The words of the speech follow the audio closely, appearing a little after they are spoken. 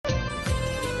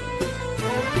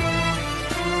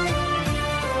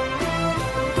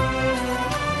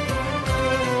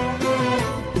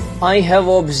I have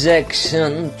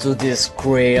objection to this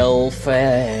cruel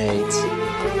fate.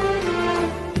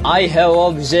 I have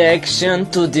objection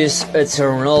to this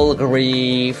eternal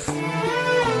grief.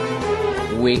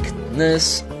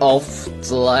 Weakness of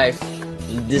the life,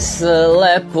 this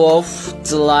lap of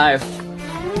the life,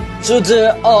 to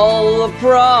the all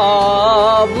problems.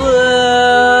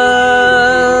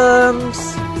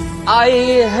 I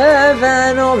have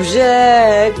an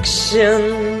objection.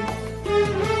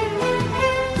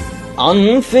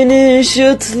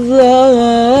 Unfinished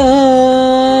love,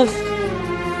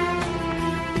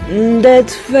 that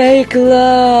fake love,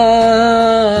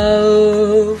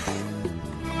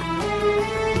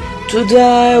 to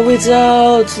die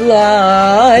without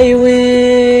living.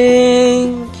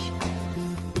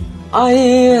 I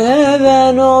have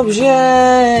an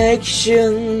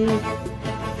objection.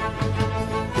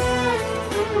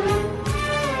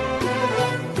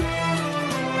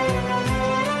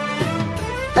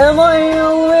 Am I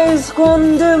always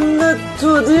condemned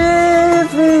to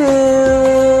defeat?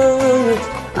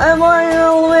 Am I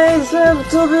always have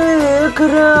to be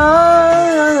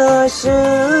crushed?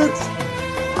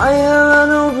 I have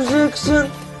an objection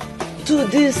to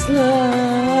this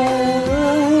lies.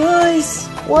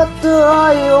 What do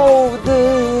I owe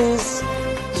these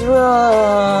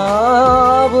troubles?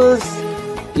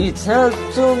 It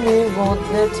helped to me, won't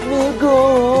let me go.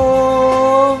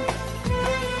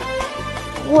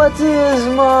 What is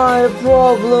my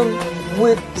problem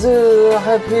with the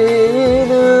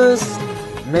happiness?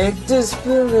 Make this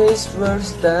place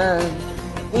worse than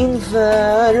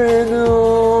inferno.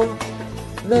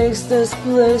 Makes this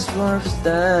place worse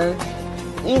than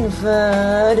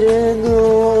inferno.